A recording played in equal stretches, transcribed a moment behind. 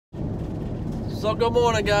So good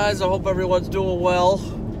morning, guys. I hope everyone's doing well.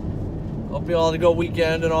 Hope you all had a good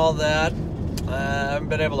weekend and all that. I haven't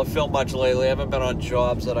been able to film much lately. I haven't been on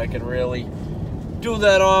jobs that I can really do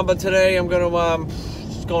that on, but today I'm gonna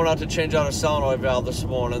just going out to change out a solenoid valve this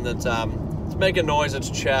morning. It's making noise, it's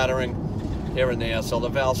chattering here and there, so the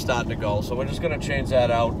valve's starting to go. So we're just gonna change that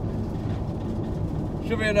out.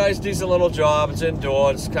 Should be a nice, decent little job. It's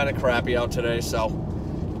indoors. It's kind of crappy out today, so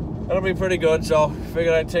that'll be pretty good. So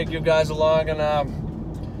figured I'd take you guys along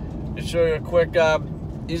and just show you a quick,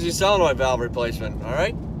 easy solenoid valve replacement. All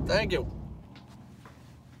right, thank you.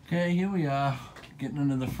 Okay, here we are, getting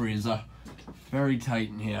into the freezer. Very tight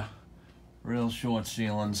in here, real short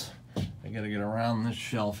ceilings. I gotta get around this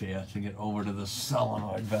shelf here to get over to the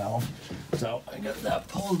solenoid valve. So I got that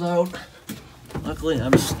pulled out. Luckily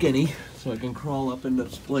I'm skinny, so I can crawl up into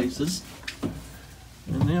places.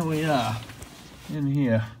 And there we are, in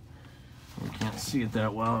here. We can't see it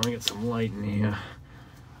that well. Let me get some light in here.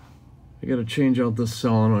 I gotta change out this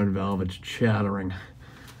solenoid valve. It's chattering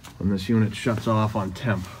when this unit shuts off on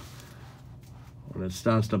temp. When it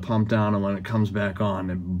starts to pump down and when it comes back on,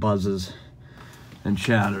 it buzzes and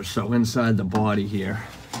chatters. So inside the body here,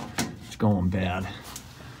 it's going bad.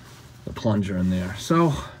 The plunger in there.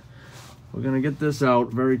 So we're gonna get this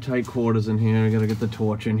out. Very tight quarters in here. I gotta get the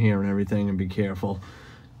torch in here and everything and be careful.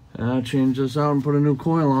 Change this out and put a new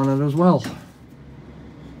coil on it as well.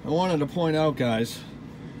 I wanted to point out, guys,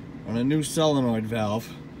 on a new solenoid valve,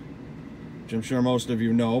 which I'm sure most of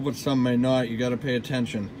you know, but some may not, you gotta pay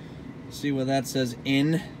attention. See where that says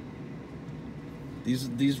in?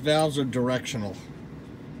 These valves are directional.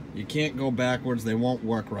 You can't go backwards, they won't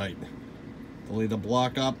work right. They'll either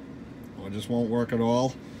block up or just won't work at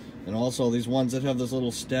all. And also these ones that have this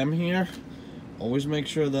little stem here, always make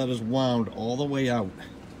sure that is wound all the way out,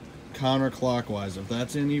 counterclockwise. If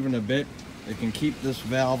that's in even a bit, it can keep this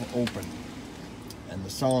valve open. And the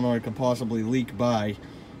solenoid could possibly leak by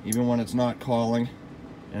even when it's not calling,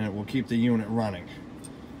 and it will keep the unit running.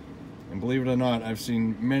 And believe it or not, I've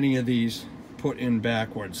seen many of these put in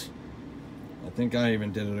backwards. I think I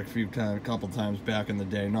even did it a couple times back in the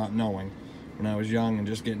day, not knowing, when I was young and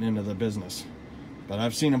just getting into the business. But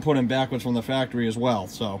I've seen them put in backwards from the factory as well.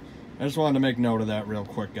 So I just wanted to make note of that real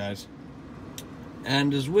quick, guys.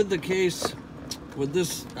 And as with the case with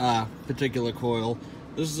this particular coil,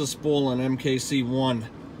 this is a Spolin MKC1.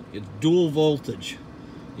 It's dual voltage.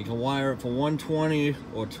 You can wire it for 120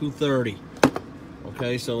 or 230.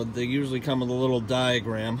 Okay, so they usually come with a little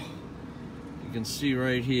diagram. You can see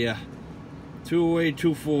right here, 208,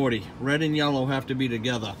 240. Red and yellow have to be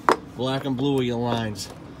together. Black and blue are your lines.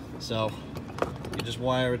 So you just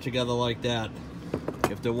wire it together like that.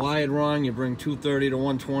 If they're wired wrong, you bring 230 to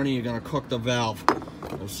 120, you're gonna cook the valve.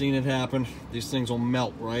 I've seen it happen. These things will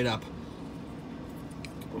melt right up.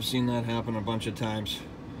 I've seen that happen a bunch of times.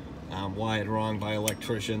 Wired wrong by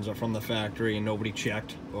electricians or from the factory and nobody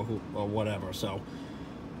checked or whatever. So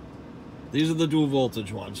these are the dual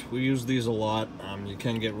voltage ones. We use these a lot. You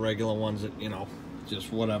can get regular ones that, you know,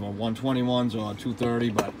 just whatever, 121s or 230,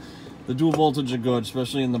 but the dual voltage are good,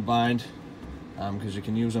 especially in the bind, because you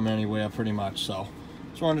can use them anywhere pretty much. So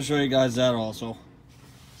just wanted to show you guys that also.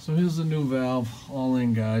 So here's the new valve, all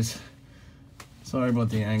in, guys. Sorry about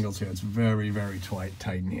the angles here. It's very, very tight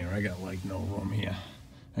in here. I got like no room here.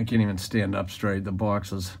 I can't even stand up straight. The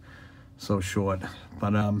box is so short.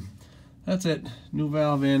 But that's it. New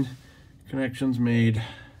valve in. Connections made.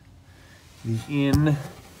 The in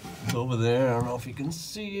is over there. I don't know if you can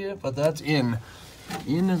see it, but that's in.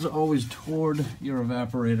 In is always toward your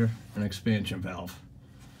evaporator and expansion valve.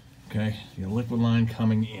 Okay, your liquid line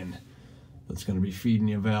coming in. That's going to be feeding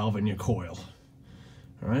your valve and your coil.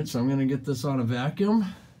 All right, so I'm going to get this on a vacuum.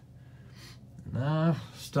 And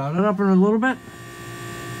start it up in a little bit.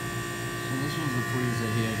 So this was the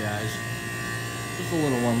freezer here, guys. Just a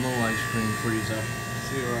little one, little ice cream freezer.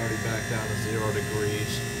 See, we're already back down to 0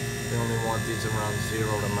 degrees. They only want these around 0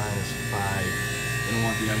 to -5. They don't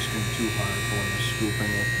want the ice cream too hard for when they're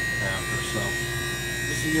scooping it after. So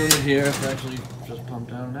this is the unit here. It's actually just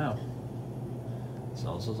pumped down now.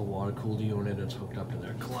 So this is a water-cooled unit. It's hooked up to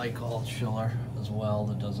their glycol chiller as well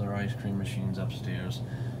that does their ice cream machines upstairs.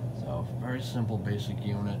 So very simple, basic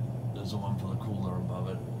unit. There's the one for the cooler above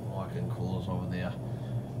it. Walk-in coolers over there.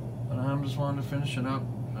 But I just wanted to finish it up.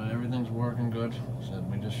 Everything's working good. Said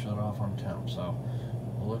we just shut off on temp, so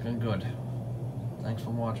we're looking good. Thanks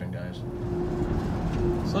for watching, guys.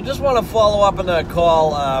 So just want to follow up on that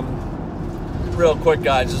call real quick,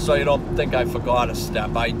 guys, just so you don't think I forgot a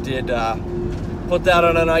step. I did put that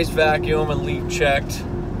on a nice vacuum and leak checked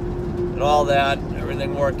and all that.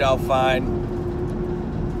 Everything worked out fine.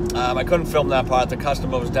 I couldn't film that part. The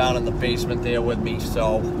customer was down in the basement there with me,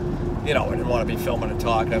 so, you know, I didn't want to be filming and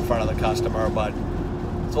talking in front of the customer, but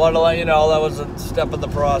just wanted to let you know that was a step in the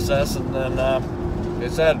process. And then, like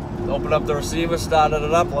I said, opened up the receiver, started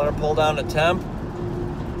it up, let her pull down to temp.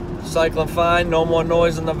 Cycling fine, no more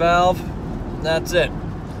noise in the valve, and that's it.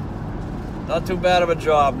 Not too bad of a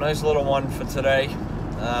job. Nice little one for today.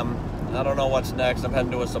 I don't know what's next. I'm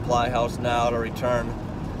heading to a supply house now to return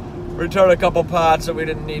a couple parts that we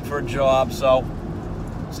didn't need for a job, so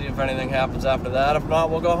see if anything happens after that. If not,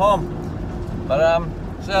 we'll go home. But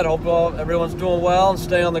said, hope everyone's doing well and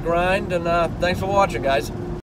stay on the grind, and thanks for watching, guys.